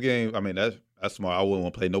 Those games. I mean, that's smart. I wouldn't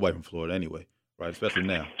want to play nobody from Florida anyway, right? Especially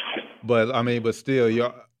now. But still,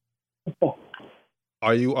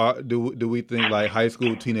 do we think like high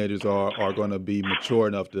school teenagers are going to be mature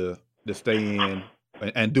enough to stay in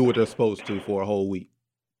and do what they're supposed to for a whole week?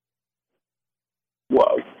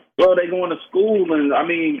 Well, they going to school, and I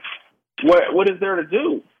mean, what is there to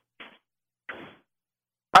do?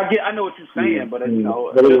 I know what you're saying, but as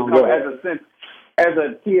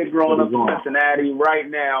a kid growing up in Cincinnati right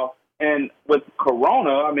now, and with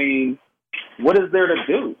Corona, I mean, what is there to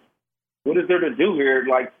do? What is there to do here,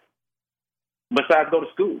 like, besides go to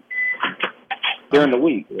school during the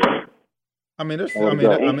week? There's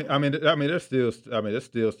still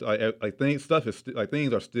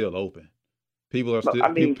things are still open. People are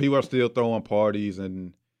still throwing parties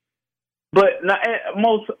and. But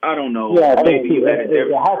most, I don't know. Yeah, maybe you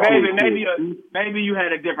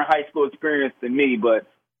had a different high school experience than me, but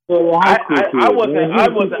I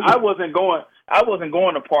wasn't going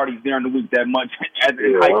to parties during the week that much in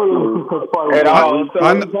high school at all.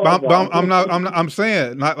 I'm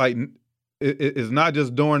saying not like it's not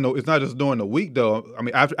just during the week though. I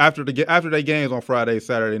mean after their games on Friday,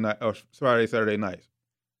 Saturday nights,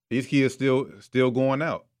 these kids still going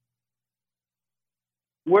out.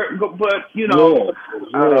 I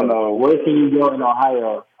don't know. Where can you go in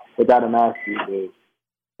Ohio without a mask these days?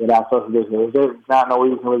 Without social distancing? There's not no way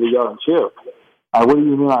you can really go and chill. Like, what do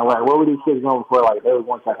you mean? Like, where were these kids going before? Like, they were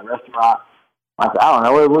going to like a restaurant. I don't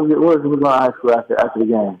know. Where was we going to high school after the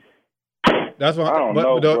game? That's what I'm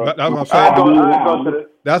saying.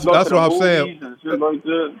 That's what I'm saying.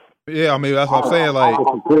 Yeah, I mean that's what I'm saying. Like,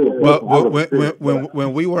 but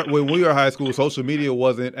when we were high school, social media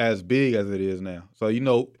wasn't as big as it is now. So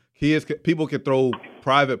people can throw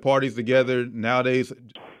private parties together nowadays,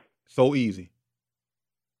 so easy.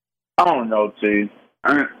 I don't know, T.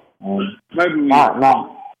 Maybe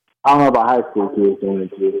no. I don't know about high school kids doing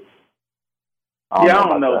it too. I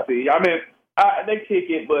don't know, T. I mean, they kick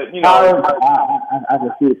it, but I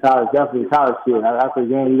can see college kid. After the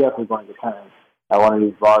game, you definitely going to turn at one of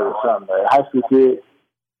these bars or something. But high school kid,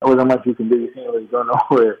 there wasn't much you can do. You can't really go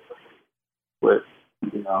nowhere with,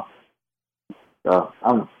 So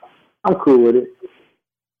I'm cool with it.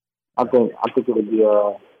 I think it'll be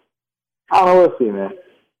I don't know. We'll see, man.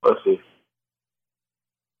 We'll see.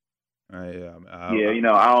 I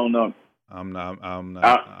don't know. I'm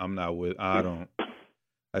not with. I don't.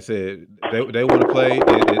 I said they want to play.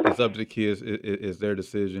 It's up to the kids. It's their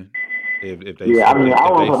decision. If they. Yeah,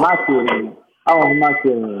 I won't put my kid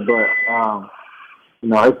in. But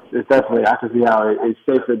it's definitely, I can see how it's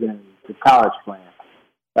safer than the college plan.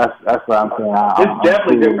 That's what I'm saying. It's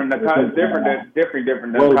definitely different.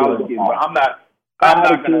 Different than college kids. But I'm not.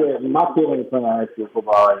 My kid ain't playing high school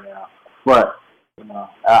football right now, but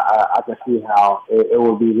I can see how it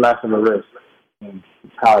would be less of a risk in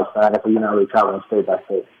college fan. I guess you're not really traveling state by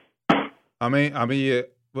state. I mean, yeah,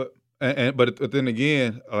 but then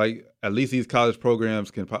again, like at least these college programs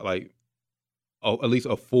can like at least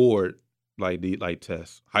afford like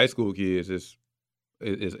tests. High school kids is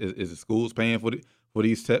the schools paying for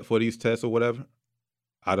these tests or whatever?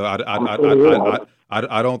 I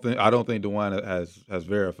don't think DeWine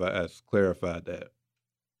has clarified that.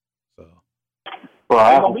 So. Well,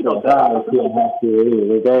 I don't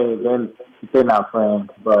they're not playing,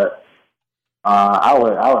 but I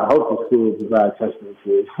would hope the school provide testing to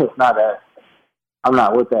kids. It's not that I'm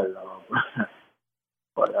not with that at all.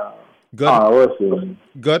 But we'll see.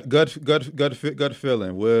 Gut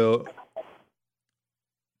feeling. Well,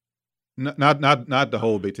 not the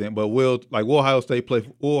whole Big Ten, but will Ohio State play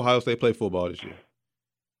football this year?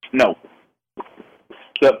 No.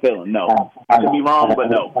 Gut feeling, no. I could be wrong, but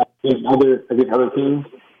no. Against other teams,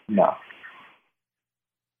 no.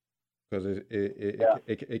 Because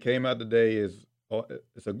it came out today it's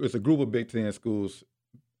a group of Big Ten schools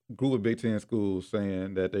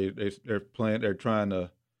saying that they're trying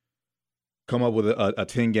to come up with a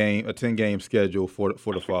 10-game schedule for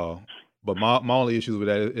the fall. But my only issues with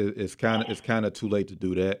that is kind of too late to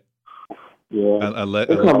do that. Yeah, it's gonna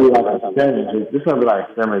be like a scrimmage. It's gonna be like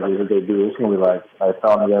scrimmages if they do. It's gonna be like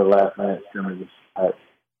throwing together last minute scrimmages.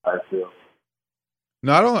 I feel.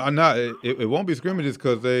 No, I don't. I'm not. It won't be scrimmages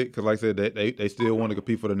because like I said, they still want to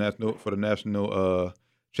compete for the national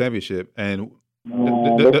championship. And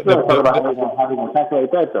how they gonna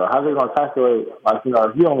calculate that though? How they gonna calculate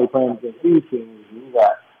if you only playing against these teams, you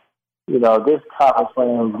got this conference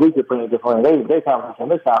playing, we could play different. They conference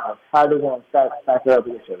and this conference. How are they gonna stack it up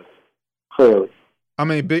against each other? Clearly.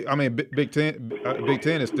 Big Ten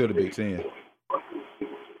is still the Big Ten.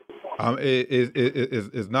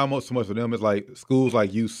 It's not so much for them. It's like schools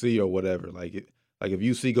like UC or whatever. Like if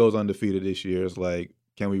UC goes undefeated this year, it's like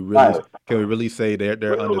can we really say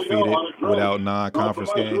they're undefeated without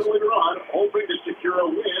non-conference games?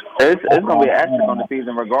 It's gonna be an asterisk on the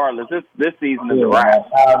season regardless. This season is a wrap.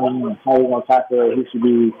 How are you gonna calculate who should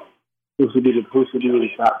be the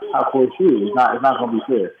top four shoes? It's not gonna be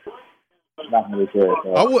fair. Not really fair.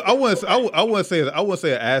 So. I wouldn't say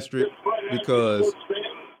an asterisk because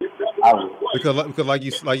like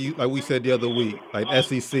we said the other week, like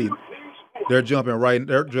SEC, they're jumping right in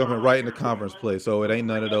the conference play. So it ain't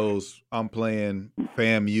none of those I'm playing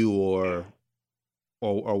FAMU or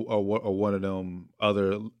one of them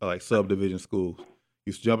other like subdivision schools.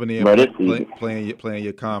 You jumping in playing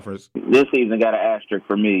your conference. This season got an asterisk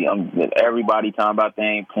for me. Everybody talking about they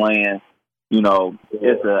ain't playing.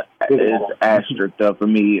 It's asterisk up for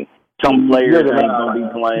me. Some players ain't gonna be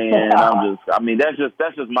playing. That's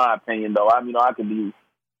just my opinion though. I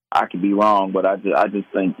could be wrong, but I just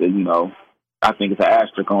think that I think it's an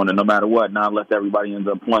asterisk on it no matter what. Now unless everybody ends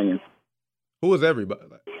up playing. Who is everybody?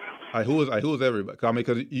 Who is everybody? I mean,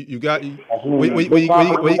 because you got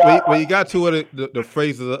when you got two of the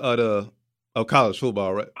phrases of college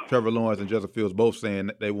football, right? Trevor Lawrence and Justin Fields both saying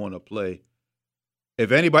that they want to play.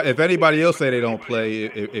 If anybody else say they don't play,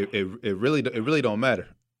 it really don't matter.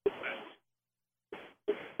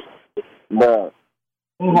 Bro,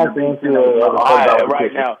 right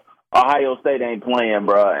now, Ohio State ain't playing,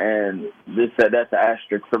 bro, and that's an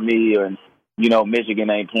asterisk for me. And Michigan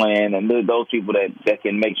ain't playing, and those people that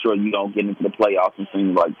can make sure you don't get into the playoffs and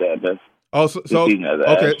things like that. So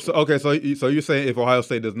you're saying if Ohio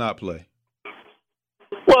State does not play?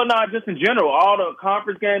 Well, no, just in general, all the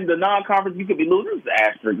conference games, the non-conference, you could be losing. This is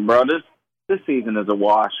asterisk, bro. This season is a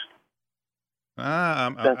wash.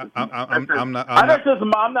 I'm not. It's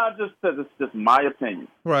just my opinion.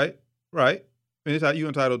 Right. I mean, you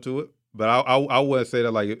entitled to it, but I wouldn't say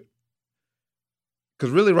that like.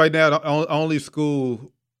 Because really, right now, the only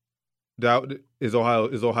school that is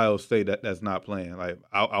Ohio State that's not playing. Like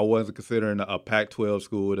I wasn't considering a Pac-12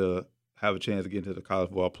 school to have a chance to get into the college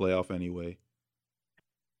football playoff anyway.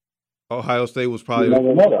 Ohio State was probably the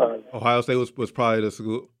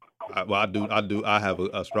school. I have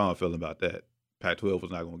a strong feeling about that. Pac-12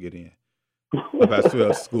 was not going to get in. The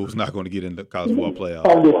Pac-12 school was not going to get in the college football playoff.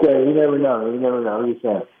 I'm just saying, you never know. I'm just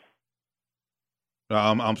saying.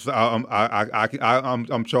 I'm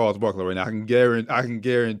Charles Barkley right now. I can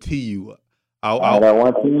guarantee you. That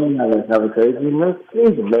one team have a crazy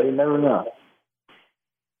season, but you never know.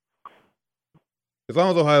 As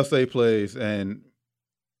long as Ohio State plays and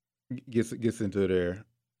gets into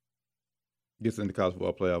college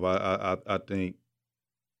football playoff, I think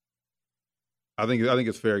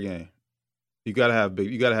it's fair game. You gotta have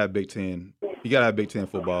Big Ten. You gotta have Big Ten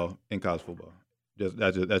football in college football.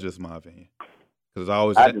 That's just my opinion. Because I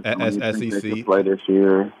always SEC play this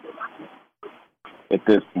year. at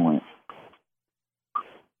this point.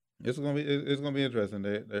 It's gonna be interesting.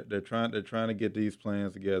 They're trying to get these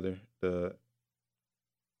plans together to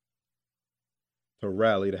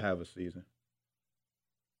rally to have a season.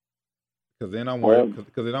 Because then I'm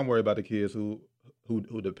worried about the kids who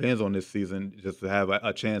depends on this season just to have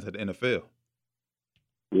a chance at the NFL.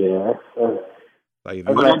 Yeah, like if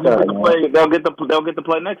they'll get to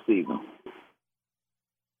play next season.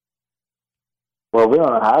 Well, we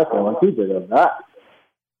don't know how it's going to keep it or not.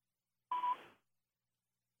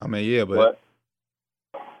 I mean, yeah, but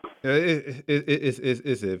it's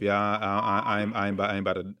iffy. I ain't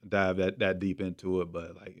about to dive that deep into it.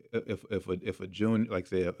 But like, if a junior, like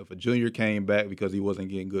say, if a junior came back because he wasn't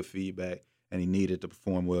getting good feedback and he needed to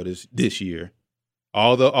perform well this year,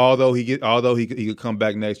 although he could come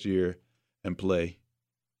back next year and play,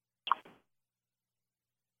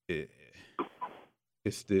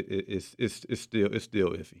 it's still iffy. It's still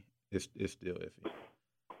iffy.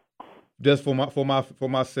 Just for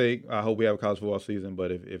my sake, I hope we have a college football season.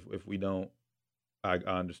 But if we don't, I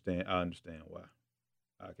understand. I understand why.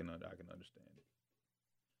 I can understand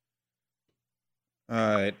it.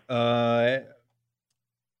 All right.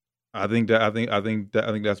 I think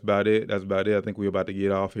that's about it. That's about it. I think we're about to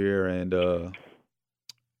get off here and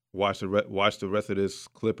watch the rest of this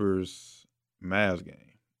Clippers Mavs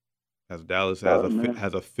game, as Dallas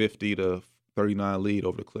has a 50-39 lead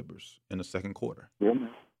over the Clippers in the second quarter. Yeah,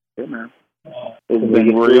 man. It's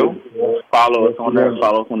been real. Follow us on there.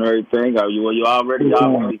 Follow us on everything. You already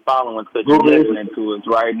following because you're listening to us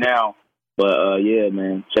right now. But yeah,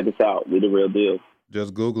 man, check us out. We the real deal.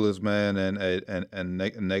 Just Google us, man,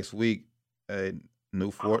 and next week, a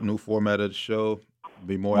new format of the show.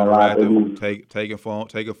 Be more interactive. Taking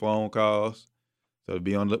phone calls. So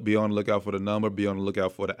be on the lookout for the number. Be on the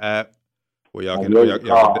lookout for the app where y'all can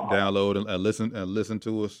download and listen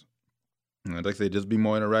to us. And like I said, just be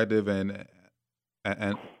more interactive and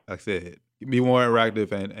like I said, be more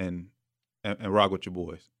interactive and rock with your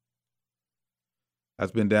boys.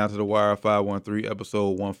 That's been Down to the Wire 513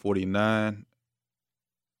 episode 149.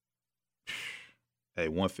 Hey,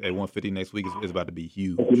 150 next week is about to be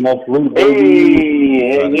huge. It's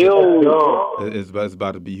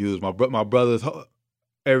about to be huge. My brothers,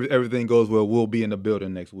 everything goes well. We'll be in the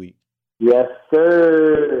building next week. Yes,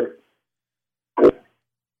 sir.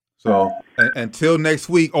 So until next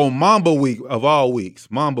week on Mamba Week of all weeks,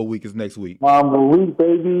 Mamba Week is next week. Mamba Week,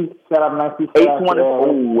 baby. Shout out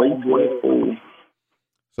 824.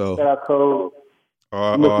 So shout out code.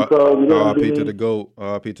 RP to the GOAT.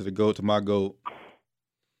 RP to the GOAT, to my GOAT.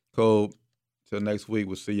 Code. Till next week.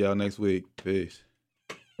 We'll see y'all next week. Peace.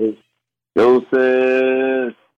 Deuces.